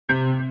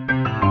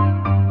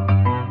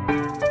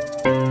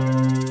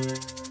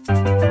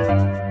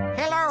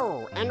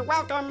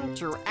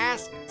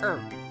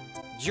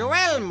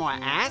Joelmo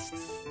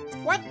asks,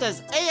 what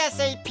does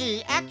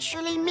ASAP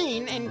actually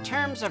mean in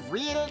terms of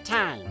real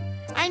time?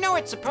 I know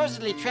it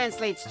supposedly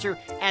translates to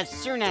as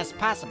soon as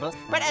possible,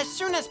 but as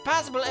soon as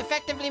possible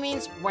effectively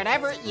means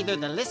whatever either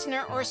the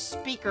listener or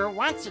speaker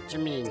wants it to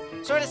mean.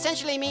 So it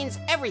essentially means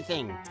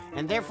everything,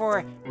 and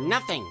therefore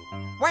nothing.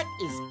 What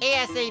is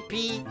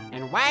ASAP,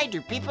 and why do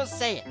people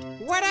say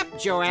it? What up,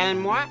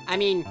 Joelmo? I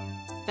mean,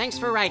 thanks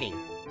for writing.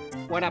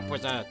 What up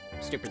was a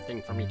stupid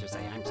thing for me to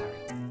say, I'm sorry.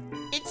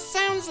 It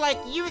sounds like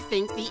you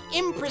think the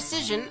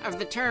imprecision of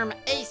the term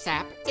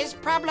ASAP is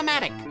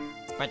problematic,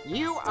 but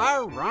you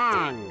are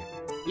wrong.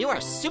 You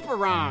are super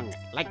wrong,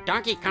 like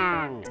Donkey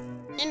Kong.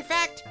 In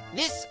fact,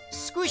 this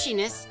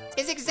squishiness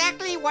is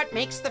exactly what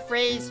makes the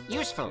phrase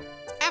useful.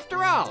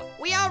 After all,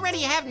 we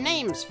already have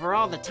names for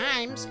all the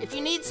times. If you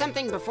need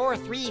something before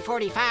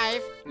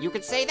 3:45, you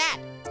could say that.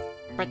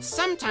 But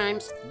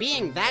sometimes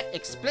being that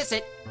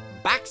explicit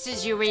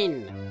boxes you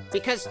in.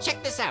 Because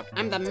check this out,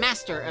 I'm the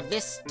master of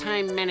this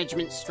time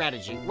management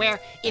strategy, where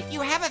if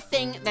you have a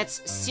thing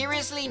that's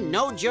seriously,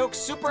 no joke,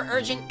 super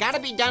urgent, gotta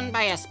be done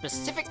by a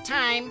specific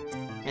time,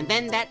 and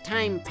then that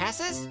time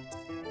passes,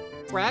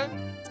 well,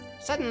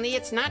 suddenly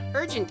it's not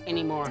urgent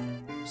anymore.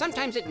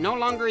 Sometimes it no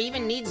longer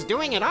even needs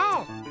doing at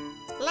all.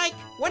 Like,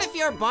 what if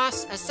your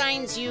boss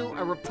assigns you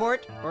a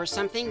report or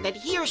something that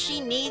he or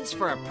she needs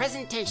for a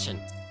presentation,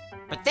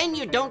 but then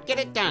you don't get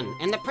it done,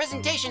 and the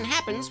presentation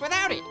happens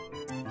without it?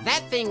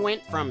 That thing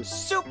went from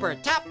super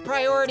top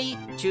priority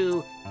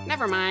to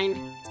never mind,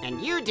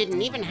 and you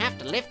didn't even have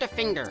to lift a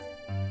finger.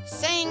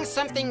 Saying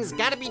something's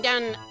gotta be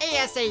done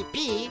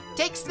ASAP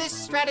takes this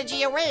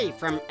strategy away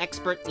from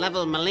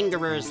expert-level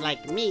malingerers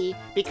like me,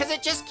 because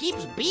it just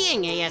keeps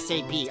being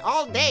ASAP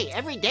all day,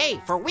 every day,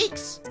 for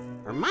weeks,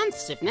 or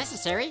months if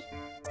necessary.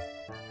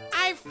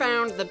 I've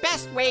found the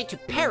best way to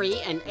parry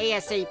an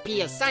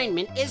ASAP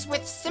assignment is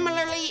with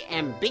similarly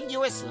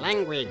ambiguous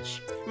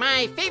language.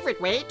 My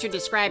favorite way to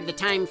describe the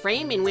time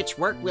frame in which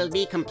work will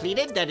be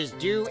completed that is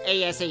due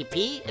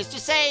ASAP is to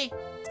say,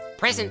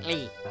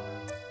 presently.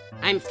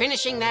 I'm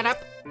finishing that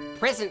up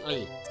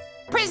presently.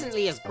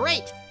 Presently is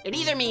great. It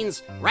either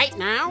means right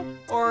now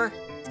or,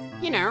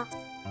 you know,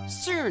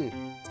 soon.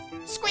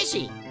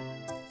 Squishy.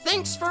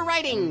 Thanks for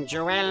writing,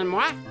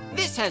 Joelmo.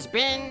 This has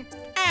been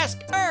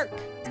Ask Irk.